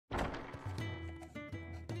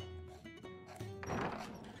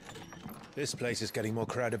This place is getting more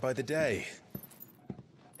crowded by the day.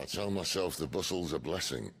 I tell myself the bustle's a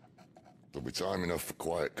blessing. There'll be time enough for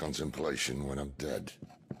quiet contemplation when I'm dead.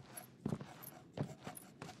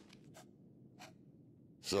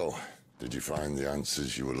 So, did you find the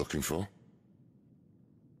answers you were looking for?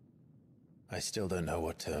 I still don't know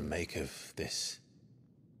what to make of this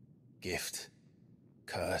gift,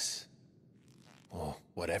 curse, or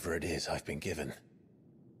whatever it is I've been given.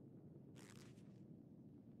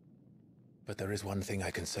 But there is one thing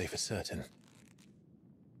I can say for certain.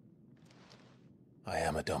 I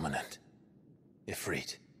am a dominant,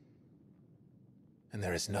 Ifrit. And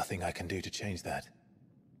there is nothing I can do to change that.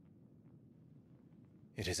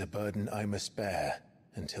 It is a burden I must bear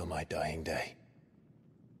until my dying day.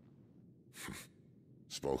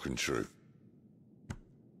 Spoken true.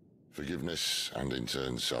 Forgiveness, and in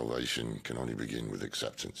turn salvation, can only begin with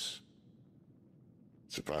acceptance.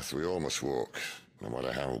 It's a path we all must walk, no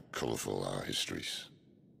matter how colourful our histories.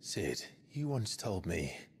 Sid, you once told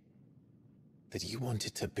me that you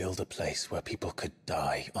wanted to build a place where people could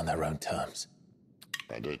die on their own terms.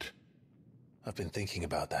 I did. I've been thinking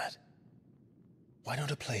about that. Why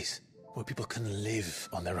not a place where people can live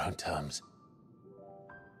on their own terms?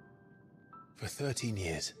 For 13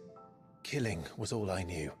 years, killing was all I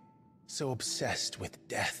knew. So obsessed with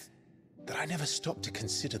death that I never stopped to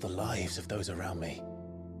consider the lives of those around me.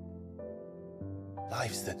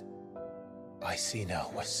 Lives that I see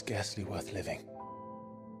now were scarcely worth living.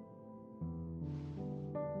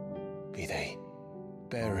 Be they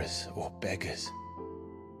bearers or beggars,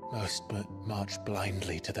 most march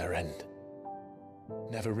blindly to their end,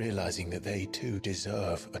 never realizing that they too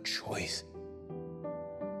deserve a choice.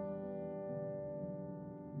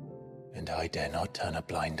 And I dare not turn a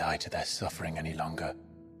blind eye to their suffering any longer.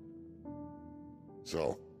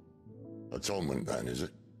 So, atonement then, is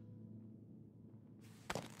it?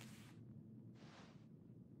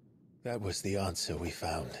 That was the answer we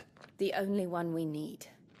found. The only one we need.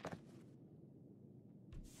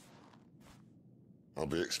 I'll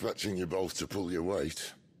be expecting you both to pull your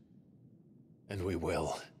weight. And we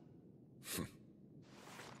will.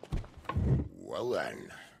 Well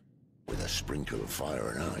then, with a sprinkle of fire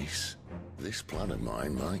and ice, this plan of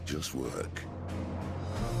mine might just work.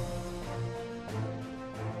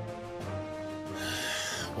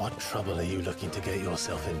 What trouble are you looking to get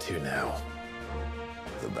yourself into now?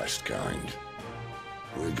 The best kind.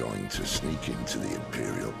 We're going to sneak into the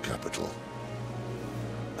Imperial capital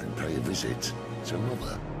and pay a visit to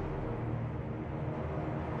Mother.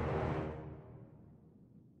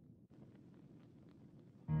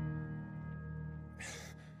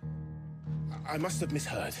 I must have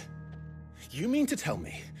misheard. You mean to tell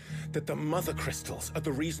me that the Mother Crystals are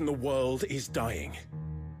the reason the world is dying?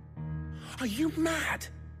 Are you mad?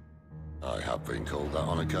 I have been called that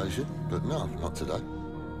on occasion, but no, not today.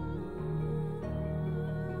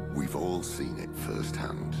 We've all seen it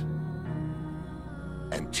firsthand.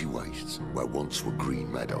 Empty wastes where once were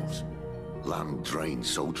green meadows. Land drained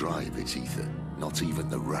so dry of its ether, not even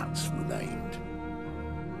the rats remained.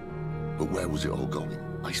 But where was it all going?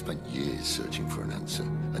 I spent years searching for an answer,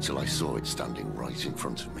 until I saw it standing right in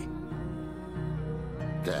front of me.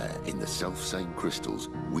 There, in the self-same crystals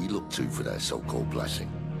we look to for their so-called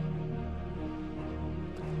blessing.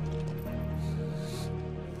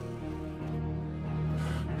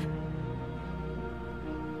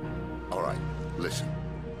 All right, listen.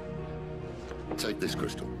 Take this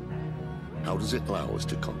crystal. How does it allow us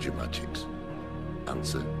to conjure magics?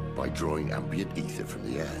 Answer, by drawing ambient ether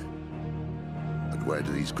from the air. And where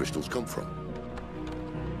do these crystals come from?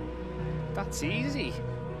 That's easy.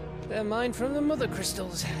 They're mined from the Mother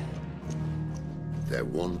Crystals. They're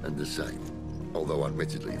one and the same. Although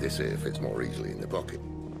admittedly this here fits more easily in the pocket.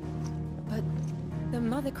 But the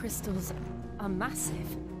Mother Crystals are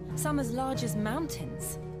massive. Some as large as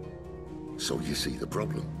mountains. So you see the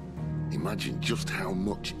problem. Imagine just how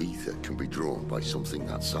much ether can be drawn by something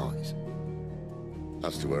that size.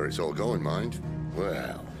 As to where it's all going, mind,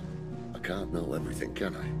 well, I can't know everything,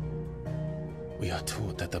 can I? We are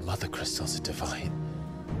taught that the Mother Crystals are divine.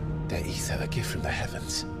 Their ether a gift from the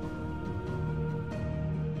heavens.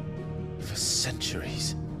 For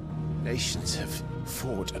centuries, nations have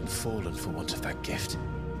fought and fallen for want of that gift.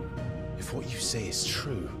 If what you say is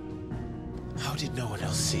true, how did no one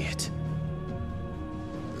else see it?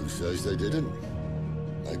 Who says they didn't?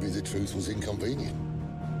 Maybe the truth was inconvenient.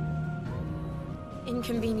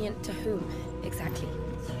 Inconvenient to whom, exactly?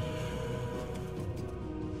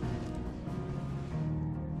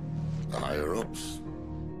 The higher-ups?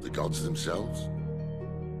 The gods themselves?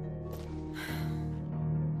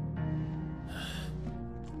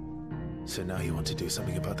 So now you want to do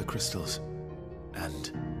something about the crystals.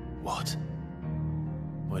 And what?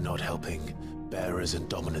 We're not helping bearers and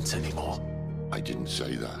dominants anymore. I didn't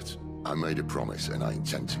say that. I made a promise and I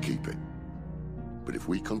intend to keep it. But if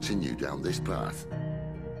we continue down this path,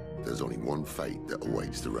 there's only one fate that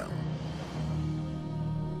awaits the realm.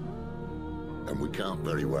 And we can't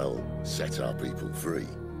very well set our people free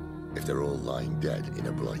if they're all lying dead in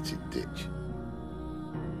a blighted ditch.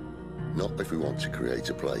 Not if we want to create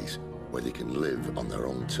a place where they can live on their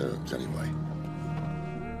own terms anyway.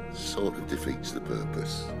 Sort of defeats the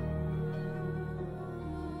purpose.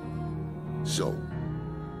 So,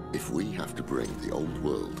 if we have to bring the old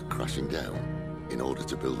world crashing down in order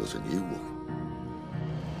to build us a new one,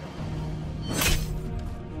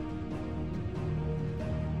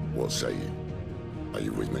 what say you? Are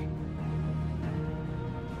you with me?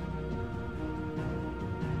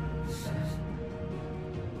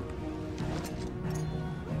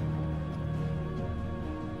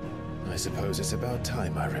 I suppose it's about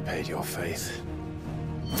time I repaid your faith.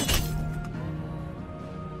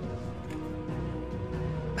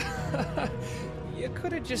 You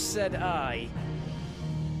could have just said aye.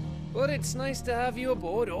 But it's nice to have you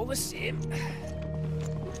aboard all the same.